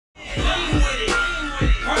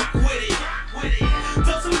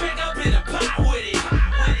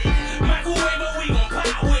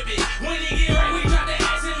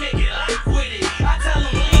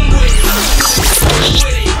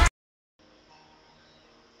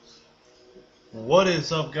What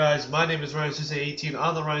is up, guys? My name is Ryan 18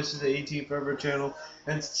 on the Ryan 18 Forever channel,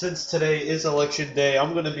 and since today is election day,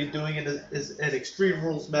 I'm going to be doing it as an Extreme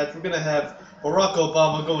Rules match. We're going to have Barack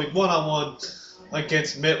Obama going one-on-one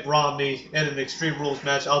against Mitt Romney in an Extreme Rules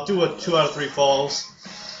match. I'll do a 2 out of 3 falls.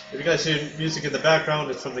 If you guys hear music in the background,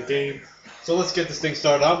 it's from the game. So let's get this thing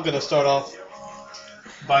started. I'm going to start off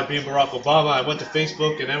by being Barack Obama. I went to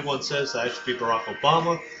Facebook, and everyone says that I should be Barack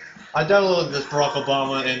Obama. I downloaded this Barack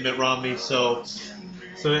Obama and Mitt Romney, so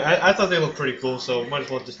I thought they looked pretty cool, so might as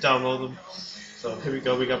well just download them. So here we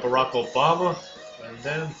go, we got Barack Obama, and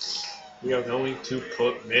then we are going to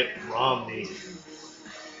put Mitt Romney.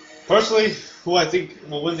 Personally, who I think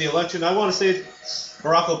will win the election, I want to say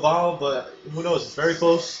Barack Obama, but who knows, it's very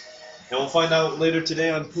close. And we'll find out later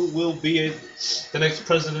today on who will be the next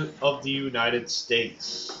president of the United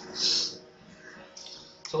States.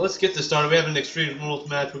 So let's get this started. We have an Extreme Rules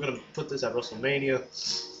match. We're going to put this at WrestleMania.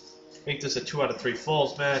 Make this a 2 out of 3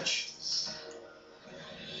 falls match.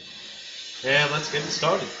 And let's get it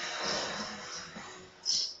started.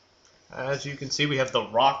 As you can see, we have The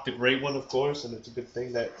Rock, the Great One, of course. And it's a good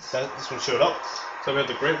thing that this one showed up. So we have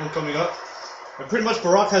the Great One coming up. And pretty much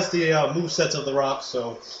Barack has the movesets of The Rock.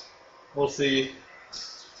 So we'll see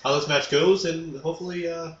how this match goes. And hopefully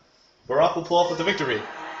Barack will pull off with the victory.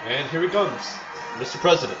 And here he comes. Mr.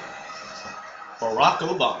 President, Barack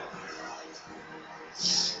Obama.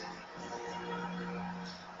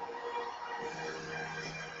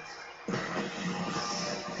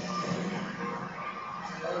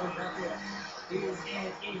 Is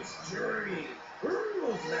an extreme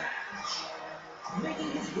rules match.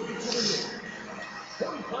 Making his way to the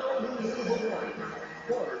ring. 1-pound immovable warrior.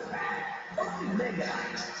 Quarterback Omega.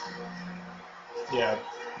 Yeah,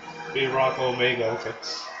 Barack Omega, okay.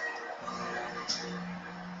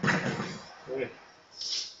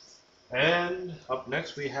 And up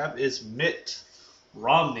next we have is Mitt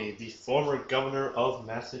Romney, the former governor of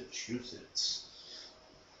Massachusetts.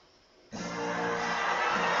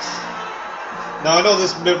 Now I know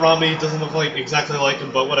this Mitt Romney doesn't look exactly like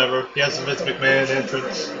him, but whatever. He has the Vince McMahon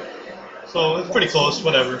entrance, so it's pretty close.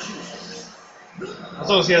 Whatever. As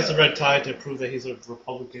long as he has the red tie to prove that he's a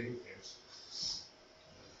Republican, who cares?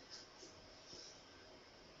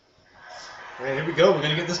 And here we go. We're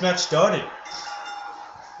gonna get this match started.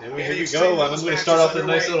 And here we go. I'm going to start off with a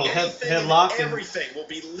nice little headlock and everything will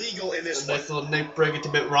be legal in this a nice little neck break into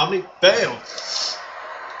Mitt Romney. Bam!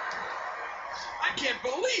 I can't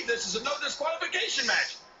believe this is a no disqualification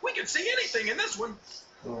match. We can see anything in this one.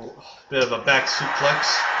 Oh, bit of a back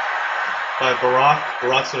suplex by Barack.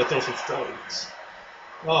 Barack's going to throw some strikes.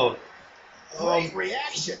 Oh. Great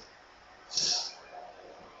reaction.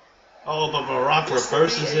 Oh, but Barack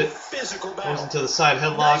reverses it, goes into the side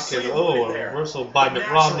headlock, and a reversal by Mitt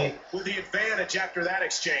Romney. With the advantage after that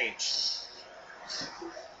exchange.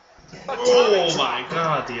 Oh my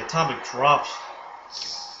God, the atomic drop.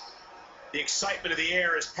 The excitement of the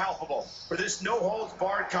air is palpable for this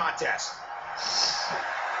no-holds-barred contest.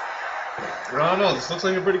 I don't know, this looks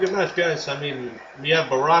like a pretty good match, guys. I mean, we have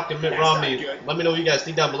Barack and Mitt Romney. Let me know what you guys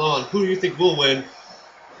think down below on who you think will win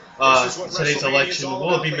today's election.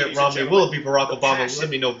 Will it be Mitt Romney? Will it be Barack Obama? Let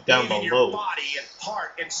me know down below.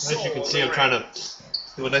 As you can see, I'm trying to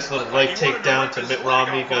do a nice little leg takedown to Mitt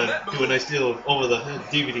Romney. Gonna do a nice little over the head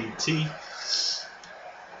DVDT.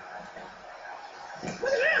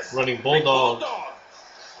 Running Bulldog.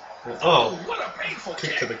 Oh,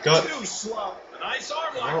 kick to the gut.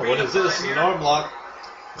 Oh, what is this? An arm lock.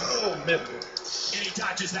 Oh, Mitt. And he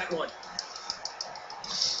touches that one.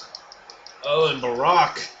 Oh, and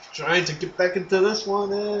Barack trying to get back into this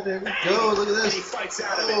one. And there we go. Look at this. And he fights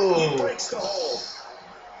out of it. He breaks the hold.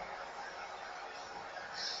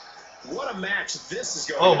 What a match this is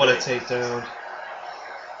going to be. Oh, what a takedown.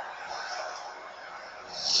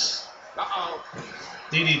 Uh-oh.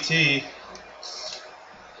 DDT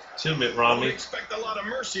to Mitt We Romney. expect a lot of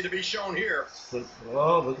mercy to be shown here.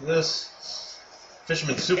 Oh, look at this.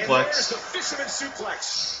 Fisherman And there's suplex. the fisherman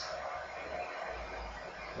suplex.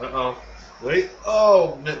 Uh-oh. Wait.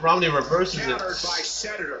 Oh, Mitt Romney reverses it. Countered by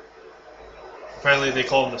Senator. Apparently they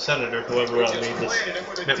call him the Senator, whoever made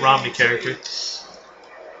this Mitt Romney character.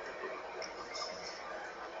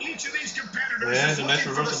 Each of these competitors And is a nice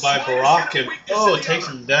looking for the reversal by slightest Barack, hint of and weakness oh, in it the takes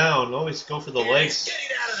other. him down. Always go for the And he's legs.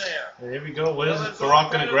 getting out of there. And here we go. What is Well, it? there's Barack all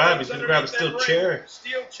gonna kind of grab? He's ropes gonna grab a underneath steel that chair. ring.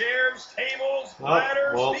 Steel chairs, tables, Oh,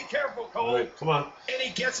 ladders. well. Be careful, Cole. Alright, come on. And he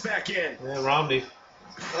gets back in. Yeah, Romney.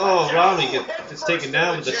 Oh, Romney gets taken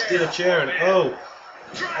down with the steel chair, and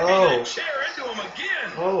Driving the chair into him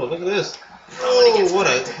again. oh, look at this. Oh, what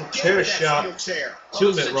a chair shot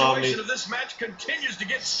to The Mitt Romney. situation of this match continues to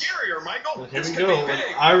get scarier, Michael. Here This we could go. be An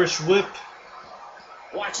big. Irish whip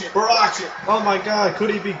Watch it. Barack! Watch it. Oh my God, could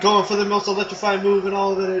he be going for the most electrifying move and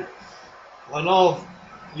all of it? On all of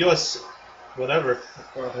US, whatever.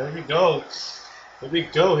 Here we go. Here we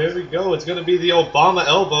go, here we go. It's going to be the Obama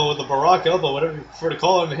elbow or the Barack elbow, whatever you prefer to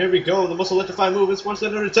call it. And here we go, the most electrifying move in sports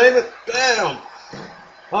and entertainment. Bam!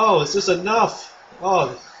 Oh, is this enough?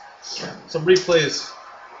 Oh, some replays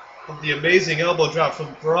of the amazing elbow drop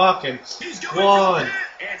from Barack. And one.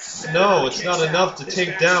 No, it's not enough to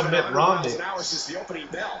take down Mitt Romney. Some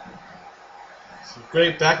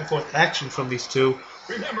great back and forth action from these two.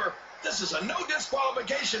 Remember, this is a no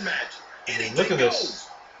disqualification match. Anything Look at goes. this.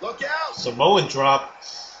 Look out. Samoan drop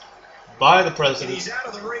by the And president. he's out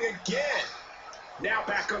of the ring again. Now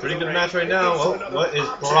back under Pretty the good ring. match right now. Looking for Oh, another what is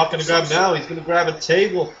object Barack going to of grab some now? sort. He's going to grab a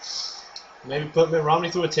table. Maybe put Mitt Romney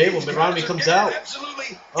through a table. These Mitt Romney guys are comes getting out.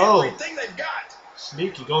 Absolutely Oh. everything they've got.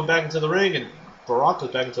 Sneaky going back into the ring, and Barack goes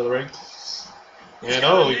back into the ring. He's And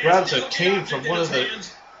got oh, a he nasty grabs a looking cane object from in his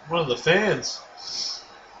hands. one of the fans.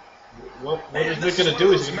 What Man, is this Mitt going one to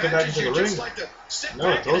do? of Is he those going to go back matches into the you ring? just like to sit No,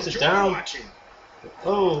 back throws and it enjoy down. watching.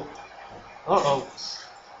 Oh. Uh-oh.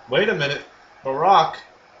 Wait a minute. Barack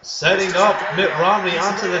setting up Mitt Romney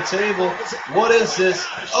onto the table. What is this?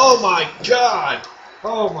 Oh my God!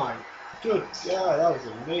 Oh my good God, that was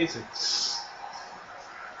amazing.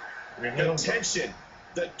 The tension,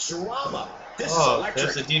 the drama. This is Oh,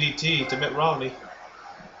 electric. there's the DDT to Mitt Romney.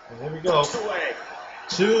 And here we go. Puts away.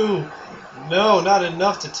 Two. No, not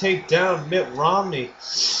enough to take down Mitt Romney.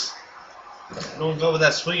 Don't go with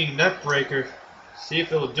that swinging neck breaker. See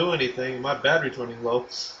if it'll do anything. My battery's running low.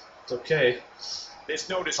 It's okay. There's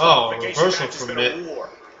no disqualification reversal match has from been a Mitt. war.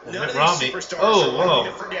 And None Mitt of Romney. these superstars Oh, are likely whoa.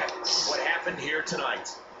 to forget what happened here tonight.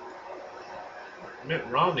 Mitt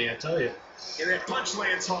Romney, I tell you. And that punch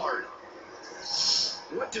lands hard.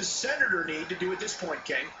 What does Senator need to do at this point,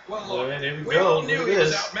 King? Well, Oh, and here we we go. all Look knew at he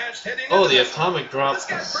was this. outmatched heading Oh, into the this one. atomic drop. This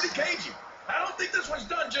guy's pretty cagey. I don't think this one's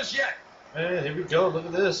done just yet. Man, here we go. Look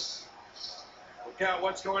at this. Look out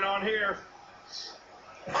what's going on here.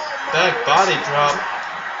 Oh, my Back gosh. body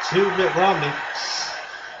drop to Mitt Romney.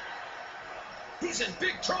 He's in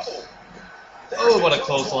big trouble. Oh, what a There's the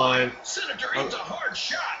clothesline. Senator eats a hard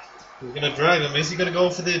shot. He's going to drag him. Is he going to go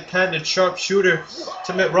for the patented sharpshooter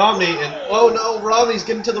to Mitt Romney? And oh no, Romney's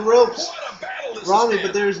getting to the ropes. What a battle this Romney, has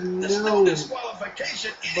but been. there's There's no.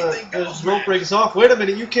 disqualification. But Anything there's goes, rope man. breaks off. Wait a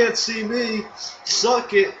minute, you can't see me.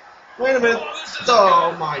 Suck it. Wait a minute. Oh, this is Oh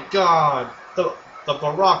good. my God. The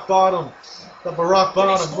Barack bottom. The Barack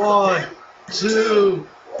bottom. One, two,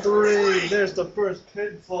 three. There's the first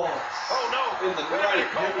pinfall Oh no. in the Wait a night.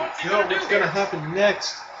 minute, Cole, Here what's he we go. gonna do What's going to here? happen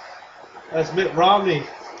next? As Mitt Romney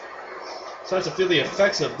starts to feel the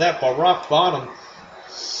effects of that Barack bottom.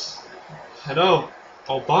 I know.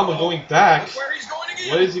 Obama going back. Look where he's going again.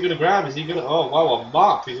 What is he going to grab? Is he going to... Oh, wow, a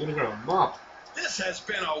mop. He's going to grab a mop. This has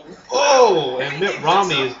been a. Oh, and Mitt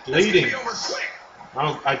Romney is bleeding. This could be over quick.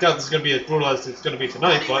 I doubt this is going to be as brutal as it's going to be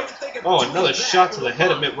tonight, but... Oh, another shot to the head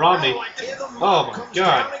of Mitt Romney. Oh, my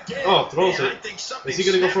God. Oh, throws it. Is he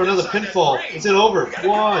going to go for another pinfall? Is it over?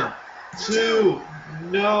 One, two...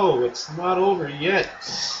 No, it's not over yet.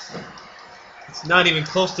 It's not even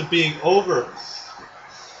close to being over.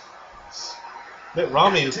 Mitt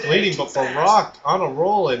Romney is bleeding, but Barack on a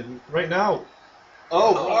roll, and right now,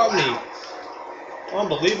 oh, Romney,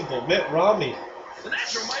 unbelievable, Mitt Romney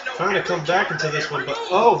trying to come back into this one, but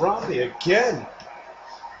oh, Romney again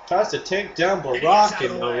tries to take down Barack,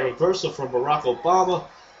 and a reversal from Barack Obama.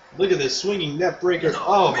 Look at this swinging net breaker.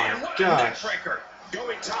 Oh my gosh.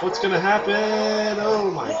 What's going to happen?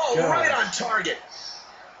 Oh my Whoa, right God. on target.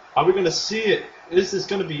 Are we going to see it? Is this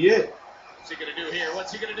going to be it? What's he gonna do here?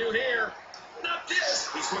 What's he gonna do here? Not this.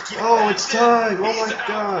 He's looking at Oh, that. it's time. Oh He's my out.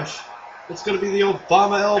 gosh. It's going to be the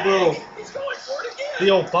Obama elbow. Bang. He's going for it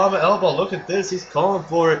The again. Obama elbow. Look at this. He's calling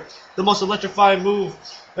for it. The most electrifying move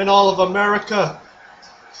in all of America.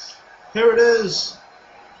 Here it is.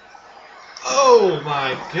 Oh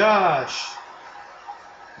my gosh.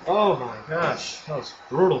 Oh my gosh. That was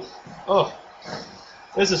brutal. Oh.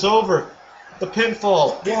 This is over. The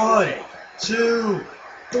pinfall. One, two,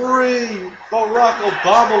 three. Barack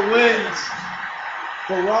Obama wins.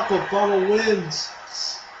 Barack Obama wins.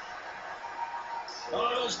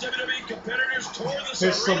 Oh, those WWE competitors tore this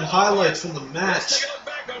Here's some arena highlights apart. from the Let's match. take a look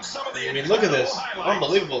back on some of the I mean, look at this. incredible highlights.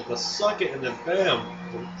 Unbelievable. The suck it and then bam.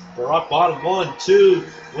 Barack bottom. One, two.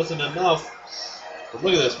 Wasn't enough. But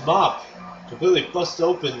look at this mop. Completely bust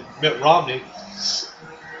open Mitt Romney.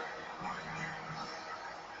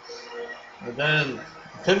 And then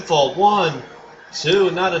pinfall. One,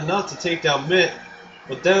 two. Not enough to take down Mitt.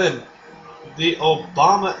 But then the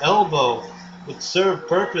Obama elbow would serve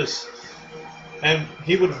purpose. And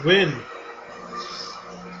he would win.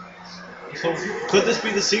 So could this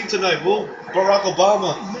be the scene tonight? Will Barack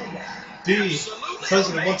Obama be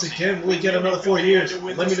president once again? Will he get another 4 years? Let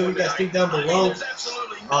me know what you guys think down below.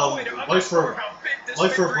 Wait for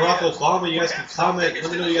Barack Obama. You guys can comment.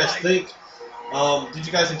 Let me know what you guys think. Did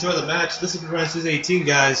you guys enjoy the match? This has been Ryan Susie 18,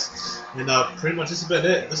 guys, and pretty much this has been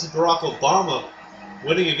it. This is Barack Obama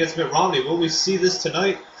winning against Mitt Romney. Will we see this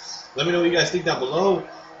tonight? Let me know what you guys think down below,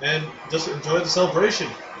 and just enjoy the celebration.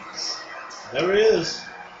 There he is,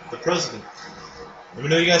 the president. Let me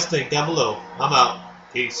know what you guys think down below. I'm out.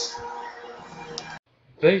 Peace.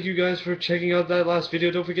 Thank you guys for checking out that last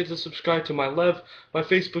video. Don't forget to subscribe to my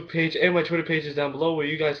Facebook page, and my Twitter page is down below where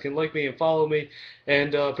you guys can like me and follow me.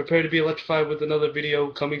 And prepare to be electrified with another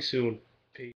video coming soon.